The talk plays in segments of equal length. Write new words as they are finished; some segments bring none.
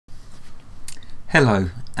Hello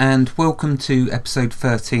and welcome to episode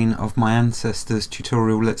 13 of my Ancestors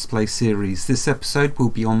tutorial Let's Play series. This episode will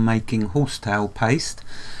be on making horsetail paste,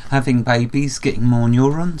 having babies, getting more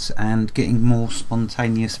neurons and getting more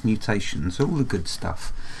spontaneous mutations, all the good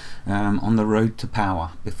stuff on the road to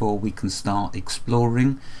power before we can start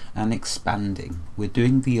exploring and expanding. We're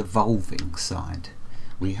doing the evolving side.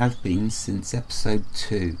 We have been since episode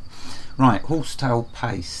 2. Right, horsetail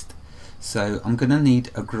paste. So I'm going to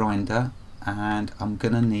need a grinder and I'm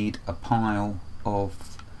going to need a pile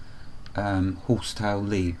of horsetail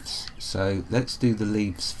leaves. So let's do the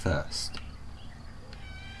leaves first.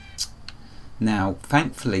 Now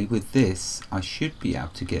thankfully with this I should be able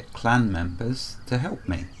to get clan members to help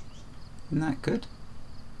me. Isn't that good?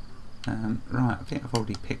 Right, I think I've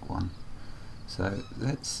already picked one. So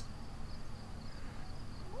let's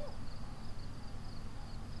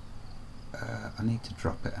I need to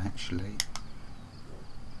drop it actually.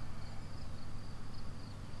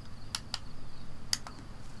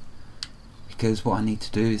 Because what I need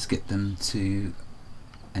to do is get them to,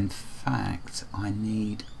 in fact I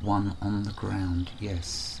need one on the ground.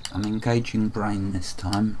 Yes, I'm engaging brain this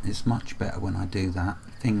time. It's much better when I do that.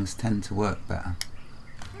 Things tend to work better.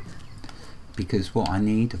 Because what I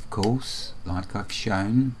need, of course, like I've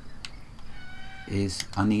shown, is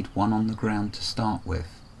I need one on the ground to start with.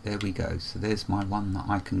 There we go. So there's my one that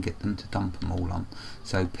I can get them to dump them all on.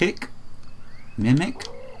 So pick, mimic,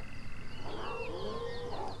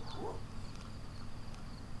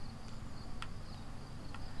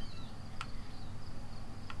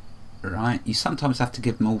 right, you sometimes have to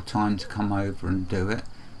give them all time to come over and do it.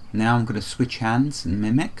 Now I'm going to switch hands and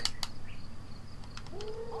mimic.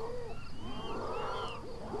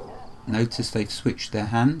 Notice they've switched their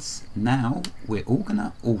hands. Now we're all going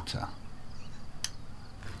to alter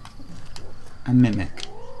and mimic.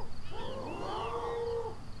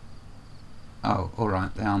 Oh,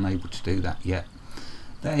 alright, they aren't able to do that yet.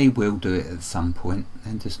 They will do it at some point.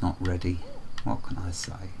 They're just not ready. What can I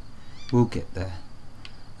say? We'll get there.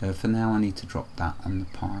 For now I need to drop that on the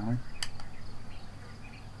pile,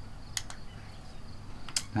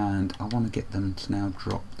 and I want to get them to now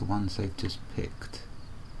drop the ones they've just picked,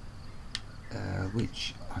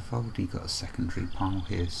 which I've already got a secondary pile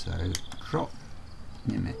here. So drop,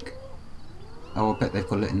 mimic. Oh, I bet they've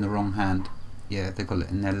got it in the wrong hand. Yeah, they've got it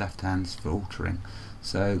in their left hands for altering.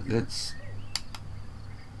 So let's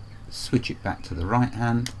switch it back to the right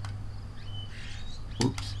hand.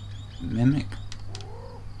 Oops, mimic.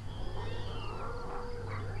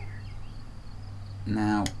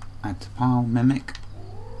 Now add to pile, mimic.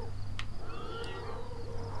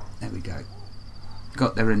 There we go.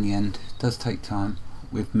 Got there in the end. Does take time,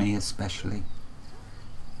 with me especially.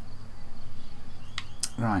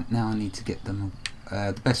 Right, now I need to get them.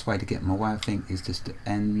 The best way to get them away, I think, is just to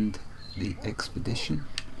end the expedition.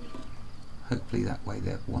 Hopefully that way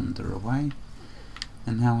they'll wander away.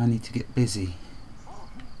 And now I need to get busy.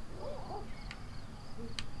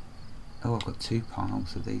 Oh, I've got 2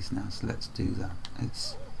 piles of these now, so let's do that.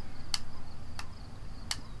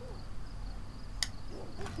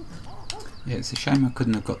 It's a shame I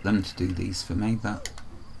couldn't have got them to do these for me, but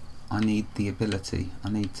I need the ability.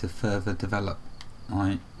 I need to further develop.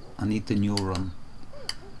 I need the neuron,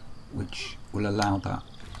 which will allow that.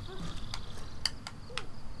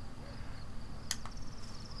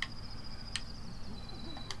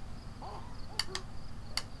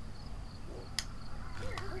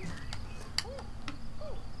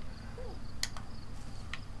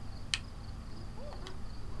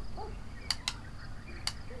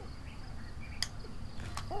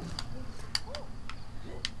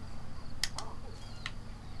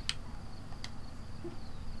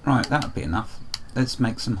 Right, that'll be enough. Let's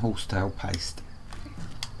make some horsetail paste.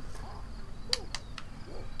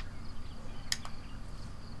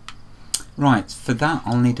 Right, for that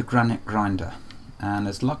I'll need a granite grinder, and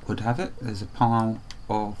as luck would have it, there's a pile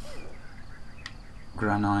of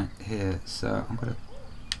granite here, so I'm going to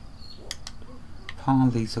pile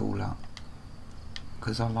these all up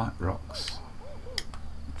because I like rocks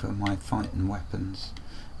for my fighting weapons,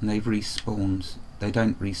 and they've respawned. They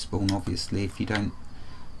don't respawn obviously if you don't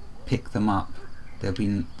pick them up. There'll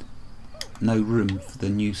be no room for the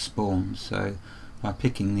new spawn, so by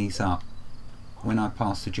picking these up, when I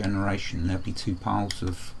pass the generation there'll be 2 piles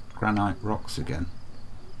of granite rocks again,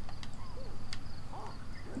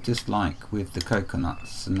 just like with the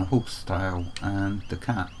coconuts and the horsetail and the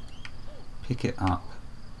cat. Pick it up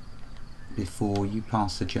before you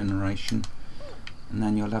pass the generation and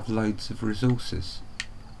then you'll have loads of resources.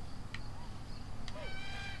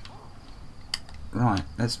 Right,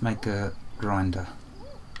 let's make a grinder.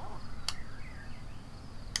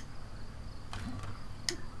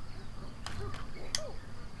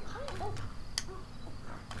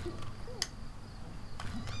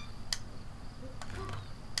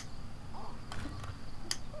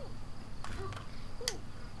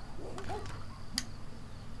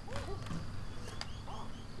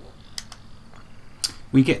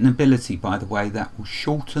 We get an ability, by the way, that will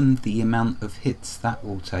shorten the amount of hits that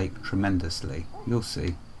will take tremendously. You'll see,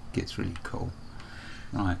 it gets really cool.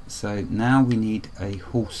 Right, so now we need a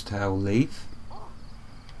horsetail leaf.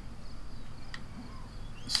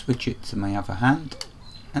 Switch it to my other hand,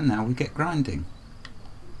 and now we get grinding.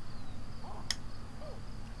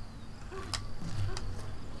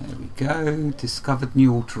 There we go. Discovered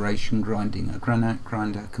new alteration grinding. A granite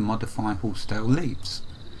grinder can modify horsetail leaves.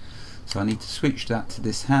 So I need to switch that to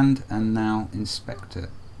this hand and now inspect it.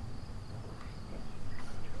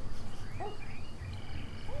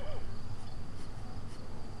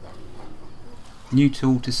 New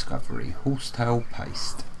tool discovery, Horsetail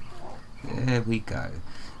Paste. There we go.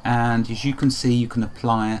 And as you can see, you can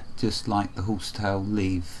apply it just like the horsetail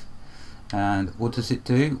leaf. And what does it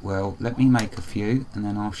do? Well, let me make a few and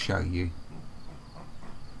then I'll show you.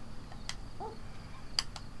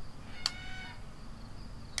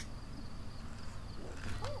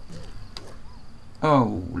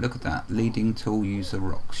 Oh, look at that. Leading tool user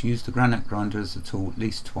rocks. Use the granite grinder as a tool at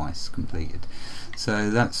least twice completed.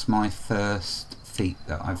 So that's my first feat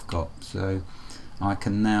that I've got. So I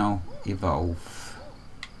can now evolve.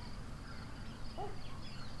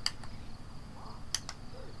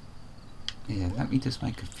 Yeah, let me just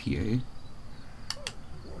make a few.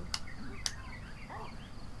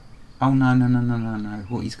 Oh, no.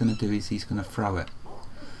 What he's going to do is he's going to throw it.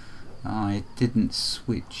 I didn't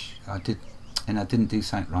switch. I didn't do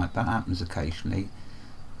something right. That happens occasionally.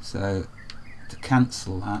 So to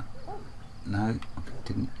cancel that, no, I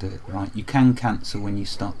didn't do it right. You can cancel when you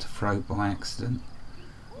start to throw by accident.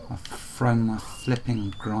 I've thrown my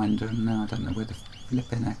flipping grinder and now I don't know where the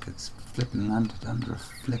flipping heck it's flipping landed under a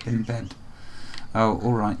flipping bed. Oh,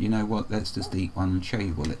 alright, you know what, let's just eat one and show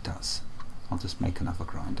you what it does. I'll just make another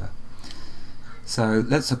grinder. So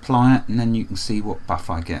let's apply it and then you can see what buff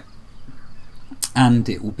I get. And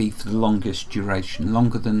it will be for the longest duration,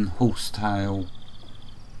 longer than horsetail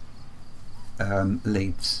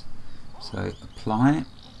leaves. So apply it.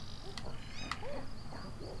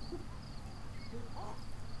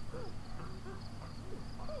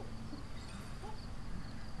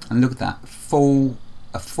 And look at that, a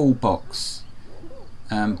full box.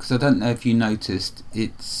 Because I don't know if you noticed,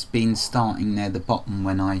 it's been starting near the bottom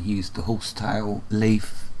when I used the horsetail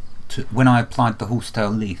leaf. When I applied the horsetail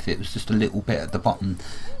leaf, it was just a little bit at the bottom.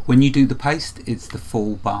 When you do the paste, it's the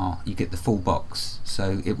full bar. You get the full box,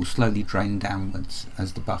 so it will slowly drain downwards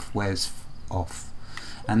as the buff wears off,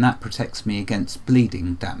 and that protects me against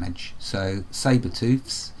bleeding damage. So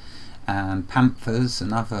saber-tooths and panthers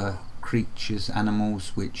and other creatures,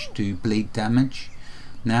 animals which do bleed damage,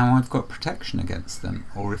 now I've got protection against them,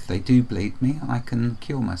 or if they do bleed me, I can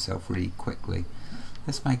kill myself really quickly.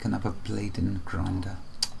 Let's make another bleeding grinder.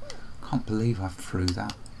 Can't believe I threw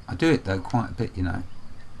that. I do it though quite a bit, you know.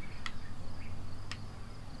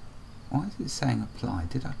 Why is it saying apply?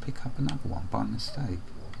 Did I pick up another one by mistake?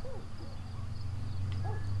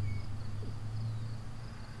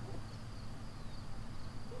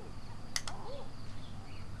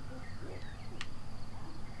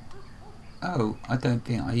 Oh, I don't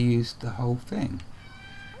think I used the whole thing.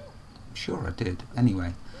 I'm sure I did.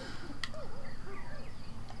 Anyway,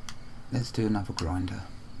 let's do another grinder.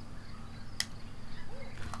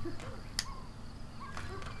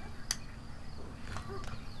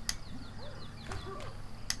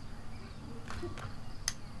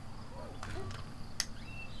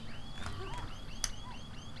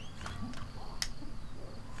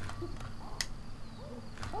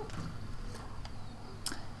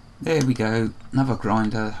 There we go, another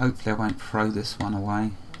grinder. Hopefully I won't throw this one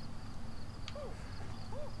away.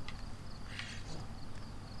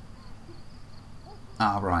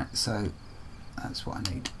 Ah, right, so that's what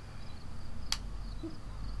I need.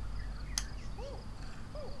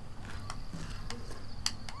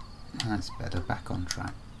 That's better, back on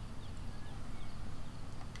track.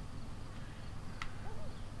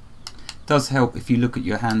 Does help if you look at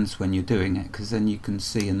your hands when you're doing it, because then you can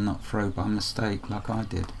see and not throw by mistake like I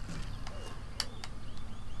did.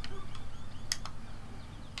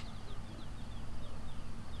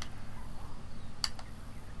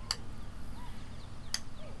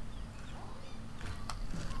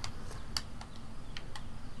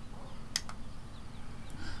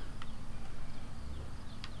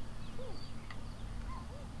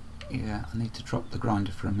 Yeah, I need to drop the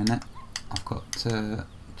grinder for a minute. I've got to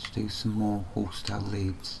do some more horsetail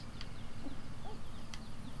leaves.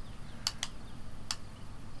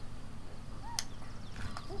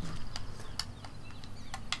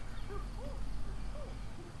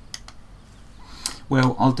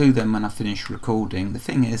 Well, I'll do them when I finish recording. The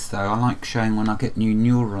thing is though, I like showing when I get new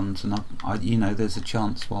neurons, and you know, there's a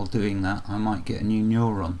chance while doing that I might get a new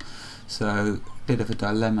neuron. So a bit of a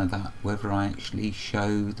dilemma that, whether I actually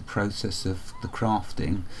show the process of the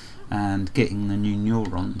crafting and getting the new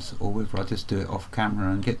neurons, or whether I just do it off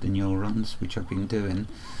camera and get the neurons, which I've been doing.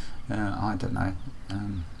 I don't know.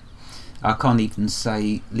 I can't even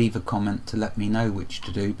say leave a comment to let me know which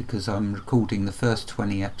to do, because I'm recording the first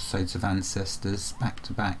 20 episodes of Ancestors back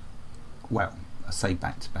to back. Well, I say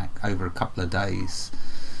back to back, over a couple of days.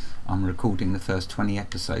 I'm recording the first 20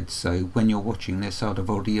 episodes, so when you're watching this I'd have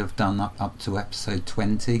already have done up to episode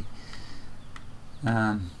 20.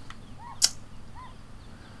 Right,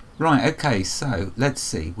 okay, so let's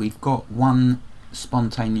see. We've got one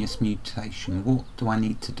spontaneous mutation. What do I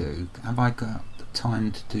need to do? Have I got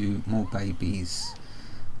time to do more babies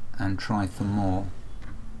and try for more,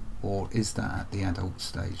 or is that at the adult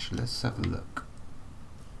stage? Let's have a look.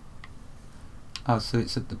 Oh, so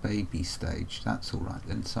it's at the baby stage. That's alright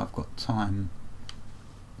then, so I've got time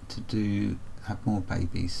to have more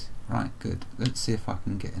babies. Right, good. Let's see if I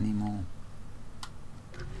can get any more.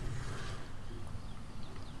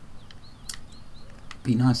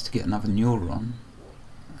 Be nice to get another neuron.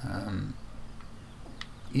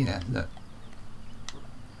 Yeah, look.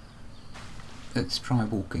 Let's try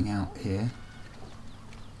walking out here.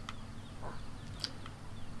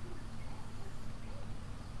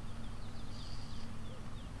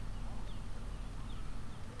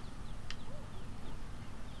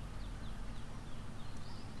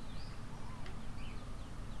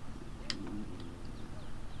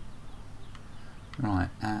 Right,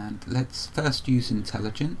 and let's first use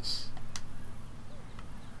intelligence.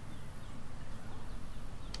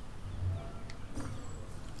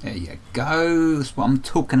 There you go, that's what I'm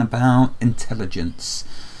talking about, intelligence.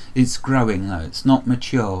 It's growing though, it's not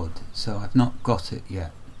matured, so I've not got it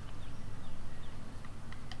yet.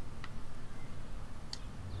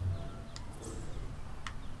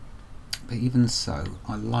 But even so,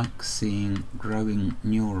 I like seeing growing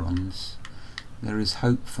neurons. There is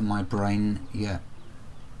hope for my brain yet.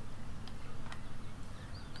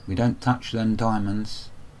 We don't touch them diamonds,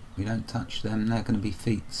 we don't touch them, they're going to be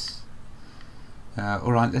feats.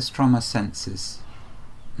 Alright, let's try my senses.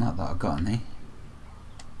 Not that I've got any.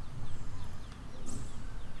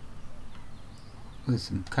 With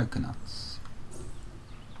some coconuts.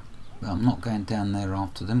 But I'm not going down there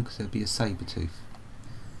after them because there'll be a saber-tooth.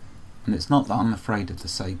 And it's not that I'm afraid of the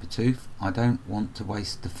saber-tooth. I don't want to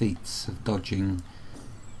waste the feats of dodging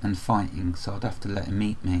and fighting, so I'd have to let him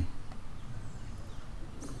eat me.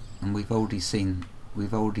 And we've already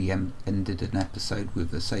ended an episode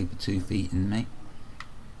with a saber-tooth eating me.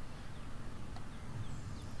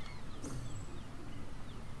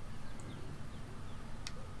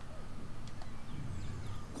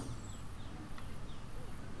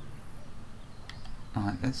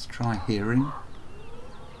 Right, let's try hearing.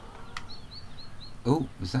 Oh,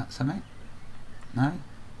 was that something? No?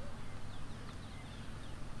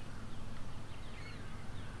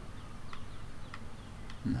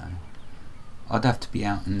 No. I'd have to be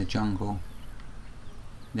out in the jungle.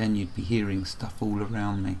 Then you'd be hearing stuff all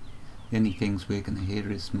around me. The only things we're going to hear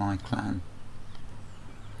is my clan.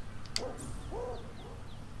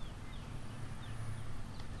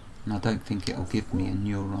 And I don't think it'll give me a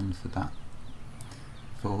neuron for that.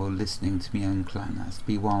 For listening to my own clan. It has to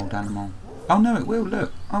be wild animal. Oh no, it will,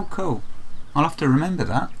 look. Oh cool. I'll have to remember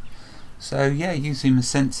that. So yeah, using my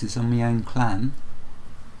senses on my own clan.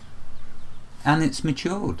 And it's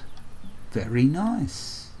matured. Very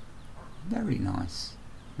nice. Very nice.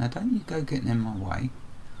 Now don't you go getting in my way.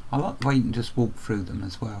 I like the way you can just walk through them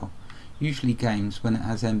as well. Usually games, when it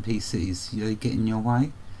has NPCs, they get in your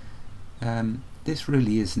way. This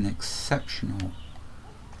really is an exceptional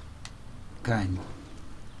game.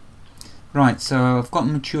 Right, so I've got a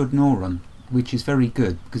matured neuron, which is very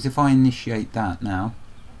good, because if I initiate that now,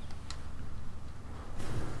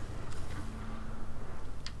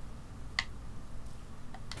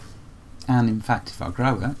 and in fact if I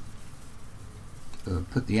grow it,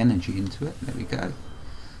 put the energy into it, there we go,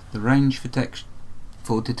 the range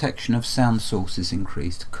for detection of sound sources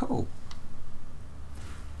increased. Cool.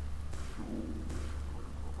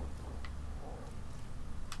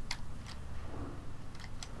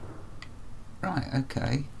 Right,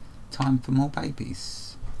 okay, time for more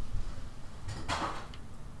babies.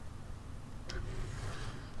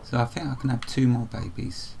 So I think I can have 2 more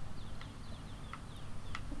babies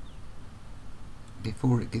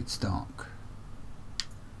before it gets dark.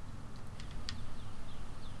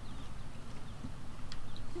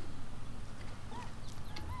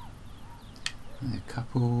 They're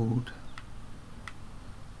coupled.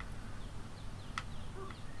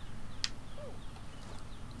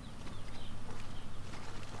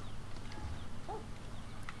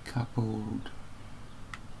 coupled.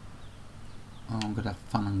 Oh, I'm going to have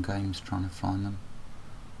fun and games trying to find them.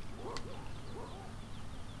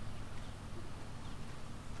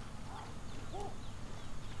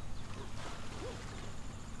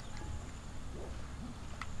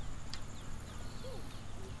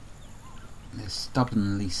 They're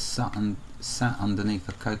stubbornly sat underneath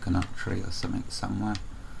a coconut tree or something somewhere.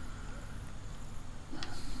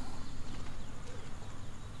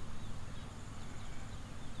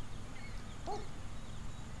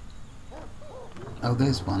 Oh,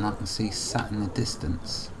 there's one I can see sat in the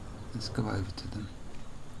distance. Let's go over to them.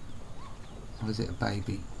 Or is it a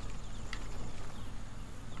baby?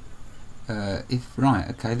 Right,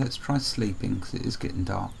 okay, let's try sleeping because it is getting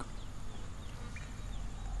dark.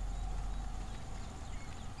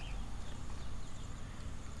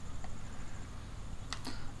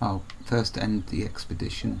 Oh, first end the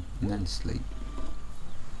expedition and then sleep.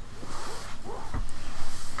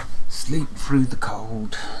 Sleep through the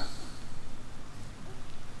cold.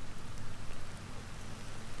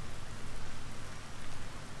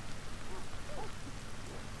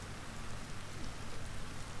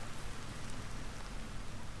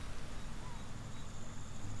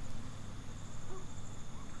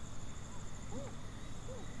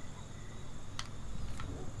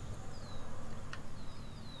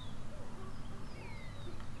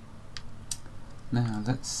 Now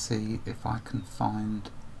let's see if I can find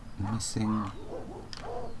missing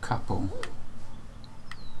couple.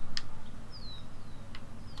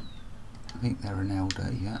 I think they're an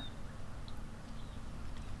elder, yeah.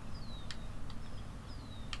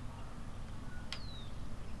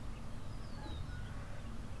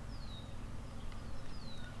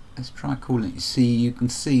 Let's try calling it. You can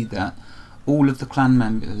see that all of the clan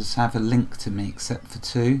members have a link to me except for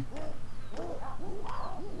two.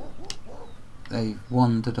 They've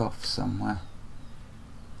wandered off somewhere.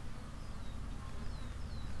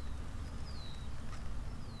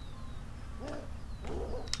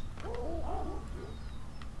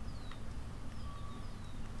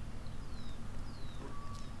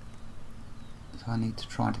 So I need to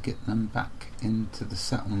try to get them back into the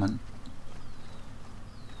settlement.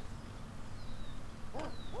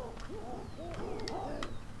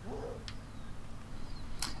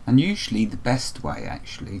 And usually the best way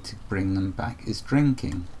actually to bring them back is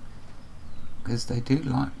drinking, because they do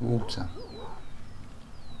like water.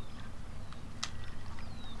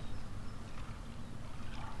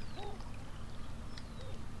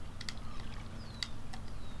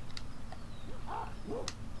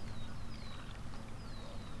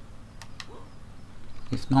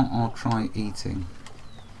 If not, I'll try eating.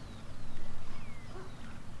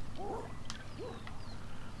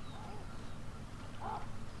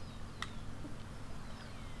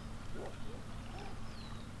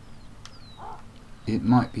 It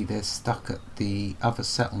might be they're stuck at the other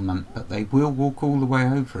settlement, but they will walk all the way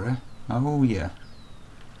over it. Oh yeah.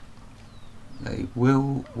 They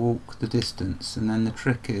will walk the distance, and then the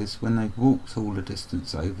trick is when they've walked all the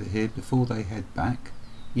distance over here, before they head back,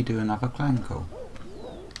 you do another clan call.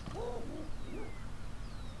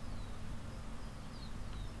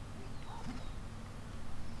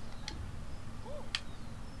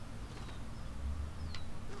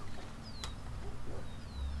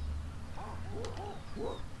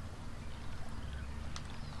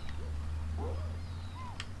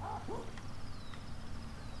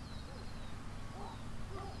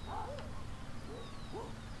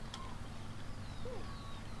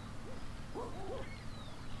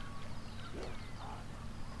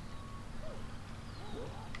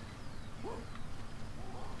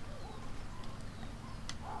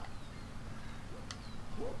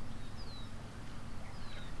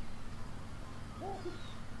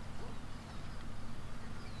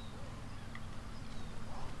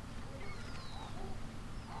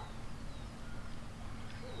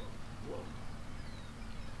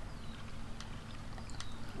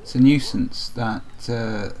 It's a nuisance that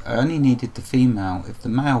I only needed the female. If the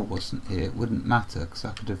male wasn't here, it wouldn't matter because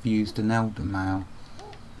I could have used an elder male.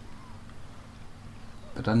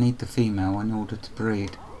 But I need the female in order to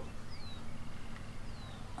breed.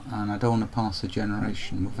 And I don't want to pass a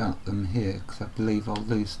generation without them here because I believe I'll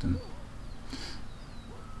lose them.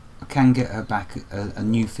 I can get her back, a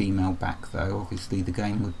new female back though. Obviously the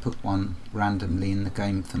game would put one randomly in the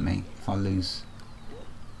game for me if I lose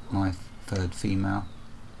my third female.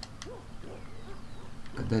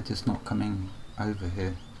 But they're just not coming over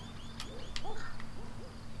here.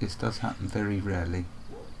 This does happen very rarely.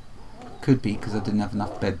 Could be because I didn't have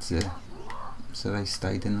enough beds here, so they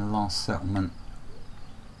stayed in the last settlement.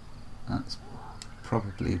 That's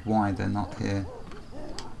probably why they're not here.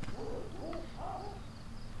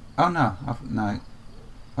 Oh no, no.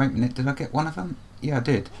 Wait a minute, did I get one of them? Yeah, I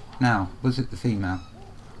did. Now, was it the female?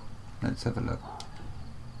 Let's have a look.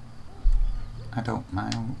 Adult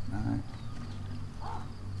male, no.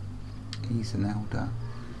 He's an elder.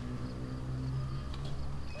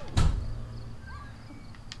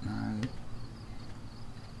 No.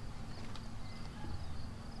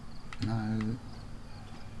 No.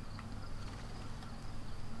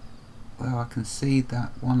 Well, I can see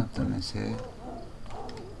that one of them is here.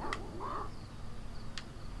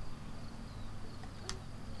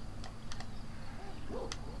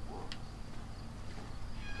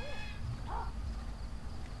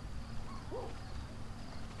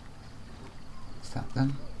 Is that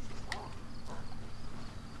them?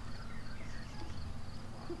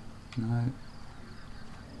 No.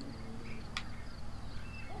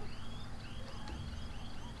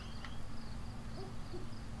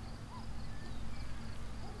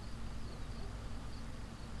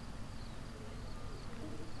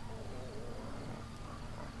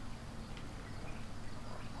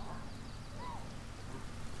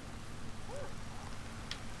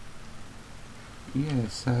 Yeah,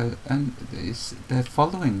 so and they're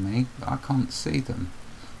following me, but I can't see them.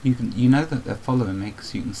 You know that they're following me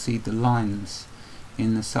because you can see the lines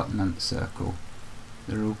in the supplement circle.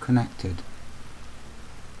 They're all connected.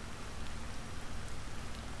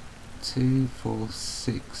 2, 4,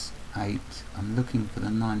 6, 8. I'm looking for the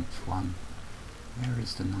 9th one. Where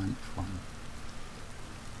is the 9th one?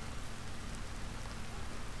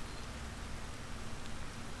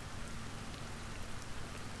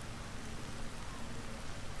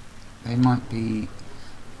 They might be...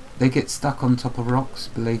 They get stuck on top of rocks,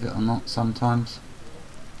 believe it or not, sometimes.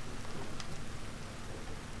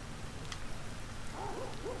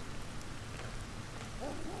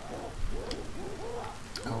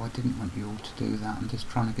 Oh, I didn't want you all to do that. I'm just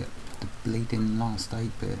trying to get the bleeding last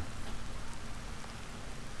aid bit.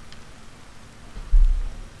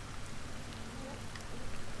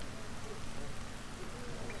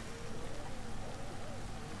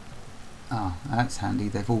 Ah, that's handy.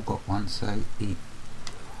 They've all got one, so eat.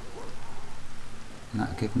 And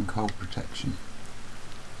that'll give them cold protection.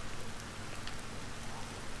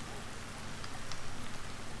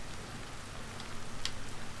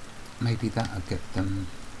 Maybe that'll get them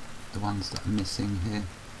the ones that are missing here.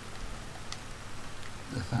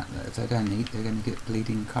 The fact that if they don't eat, they're going to get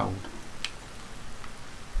bleeding cold.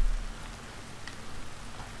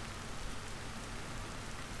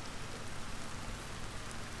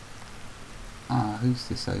 Ah, who's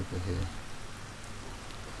this over here?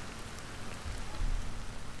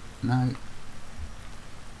 No.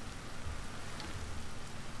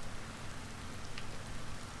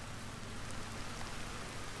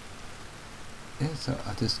 Yeah, so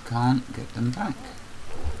I just can't get them back.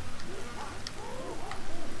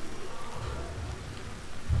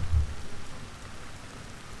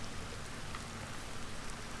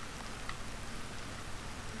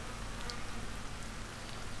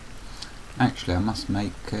 Actually, I must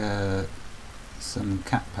make some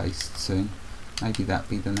cat paste soon. Maybe that'll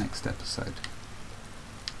be the next episode.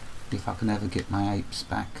 If I can ever get my apes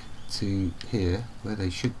back to here, where they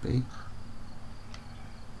should be.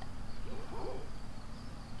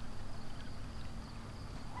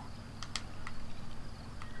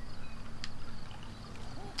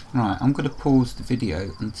 Right, I'm going to pause the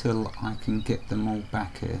video until I can get them all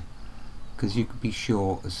back here. Because you can be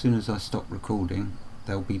sure, as soon as I stop recording,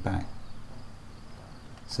 they'll be back.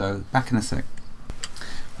 So, back in a sec.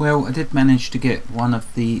 Well, I did manage to get one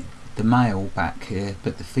of the male back here,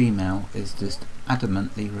 but the female is just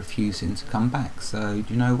adamantly refusing to come back. So,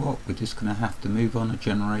 you know what? We're just going to have to move on a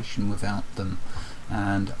generation without them.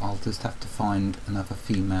 And I'll just have to find another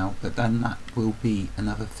female, but then that will be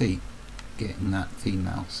another feat, getting that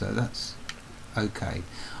female. So that's okay.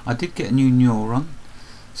 I did get a new neuron.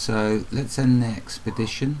 So, let's end the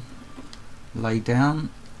expedition. Lay down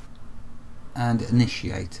and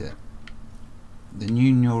initiate it. The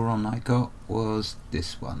new neuron I got was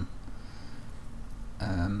this one,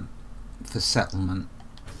 for settlement.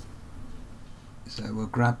 So we'll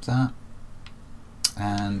grab that,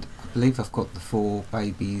 and I believe I've got the 4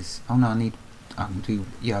 babies. Oh no,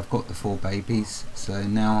 I've got the 4 babies, so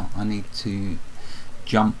now I need to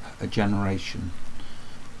jump a generation.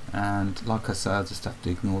 And like I said, I just have to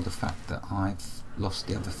ignore the fact that I've lost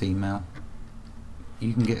the other female.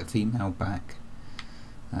 You can get a female back.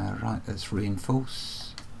 Right, let's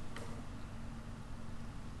reinforce.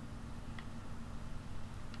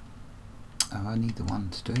 Oh, I need the one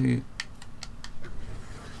to do.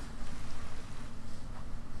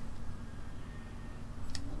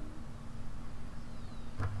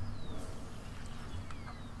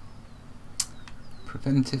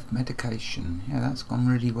 Preventive medication. Yeah, that's gone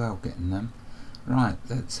really well getting them. Right,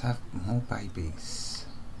 let's have more babies.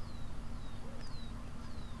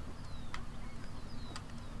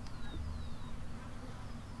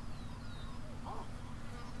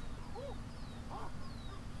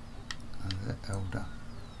 The elder.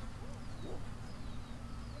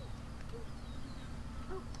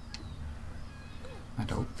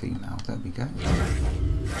 Adult female, there we go.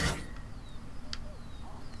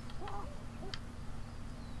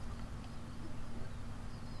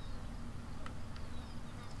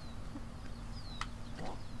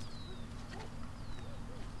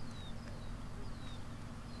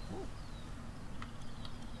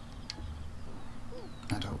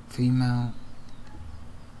 Adult female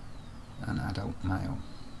and adult male.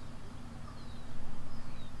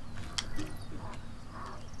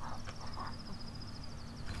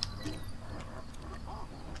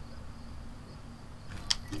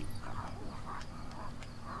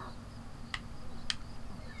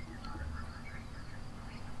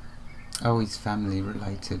 Oh, he's family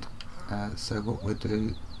related, so what we'll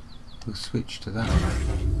do, we'll switch to that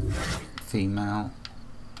female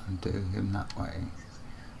and do him that way.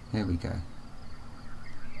 There we go.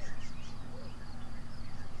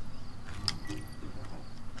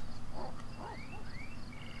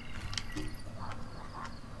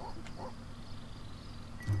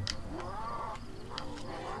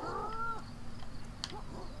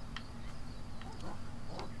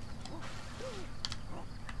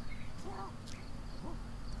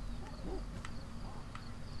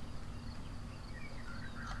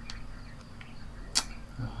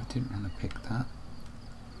 I didn't want to pick that.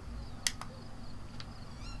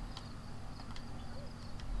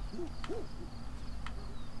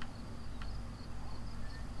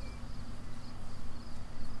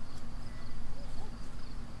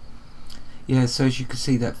 Yeah, so as you can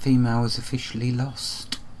see, that female is officially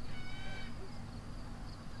lost.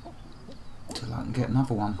 Till I can get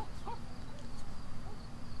another one.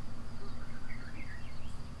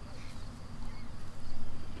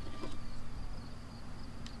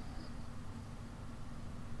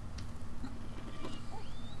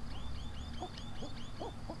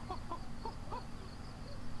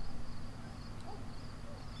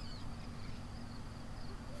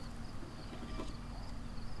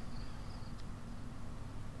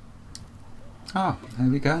 Oh, there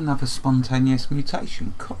we go, another spontaneous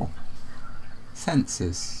mutation. Cool.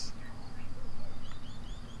 Senses.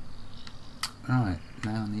 Right,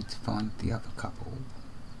 now I need to find the other couple.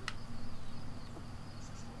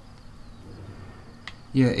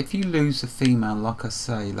 Yeah, if you lose a female, like I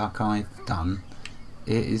say, like I've done,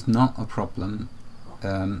 it is not a problem.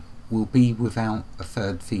 We'll be without a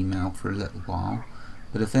third female for a little while,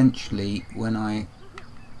 but eventually when I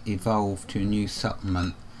evolve to a new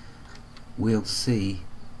supplement, we'll see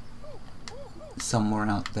somewhere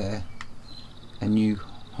out there a new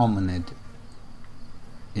hominid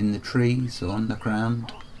in the trees or on the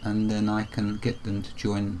ground, and then I can get them to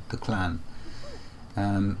join the clan,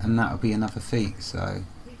 and that'll be another feat. So,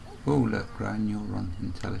 oh look, growing neuron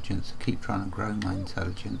intelligence. I keep trying to grow my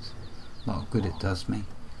intelligence. A lot of good it does me.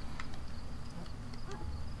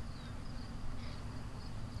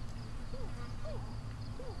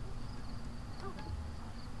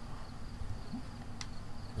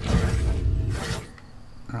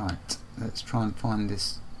 Right, let's try and find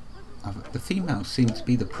this. The females seem to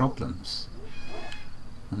be the problems.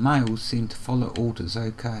 The males seem to follow orders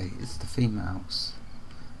okay. It's the females.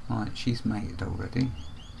 Right, she's mated already.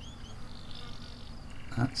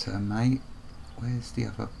 That's her mate. Where's the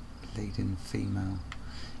other bleeding female?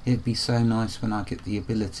 It'd be so nice when I get the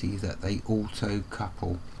ability that they auto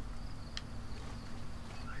couple.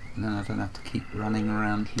 And then I don't have to keep running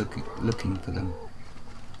around looking for them.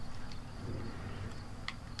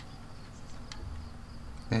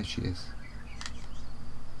 There she is.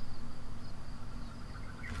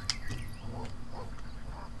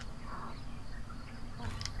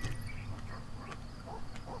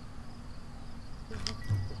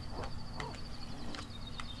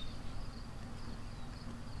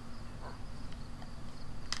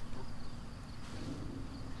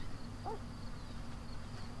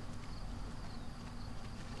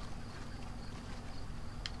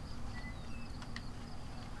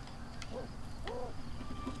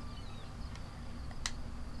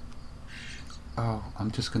 Oh, I'm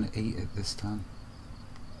just going to eat it this time.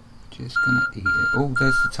 Just going to eat it. Oh,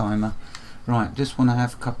 there's the timer. Right, just want to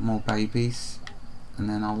have a couple more babies and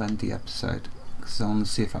then I'll end the episode, because I want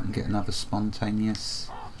to see if I can get another spontaneous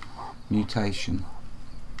mutation.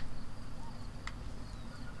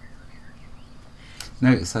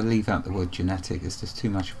 Notice I leave out the word genetic. It's just too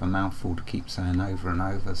much of a mouthful to keep saying over and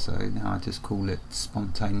over, so now I just call it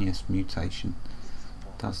spontaneous mutation.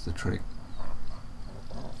 Does the trick.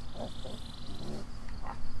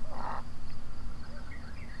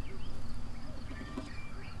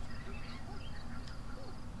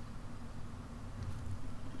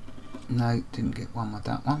 No, didn't get one with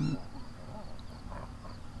that one.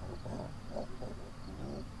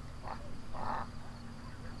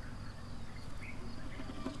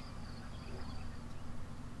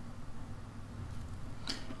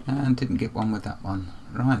 And didn't get one with that one.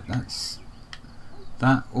 Right, that's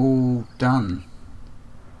that all done.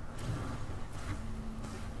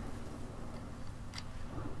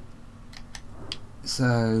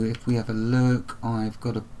 So if we have a look, I've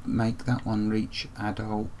got to make that one reach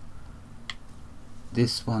adult.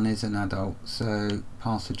 This one is an adult, so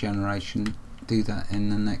pass a generation, do that in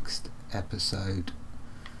the next episode.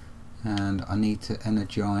 And I need to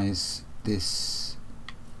energize this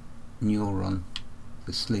neuron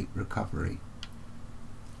for sleep recovery.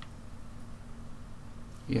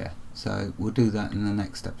 Yeah, so we'll do that in the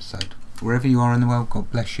next episode. Wherever you are in the world, God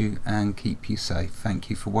bless you and keep you safe. Thank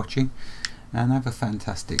you for watching and have a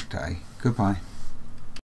fantastic day. Goodbye.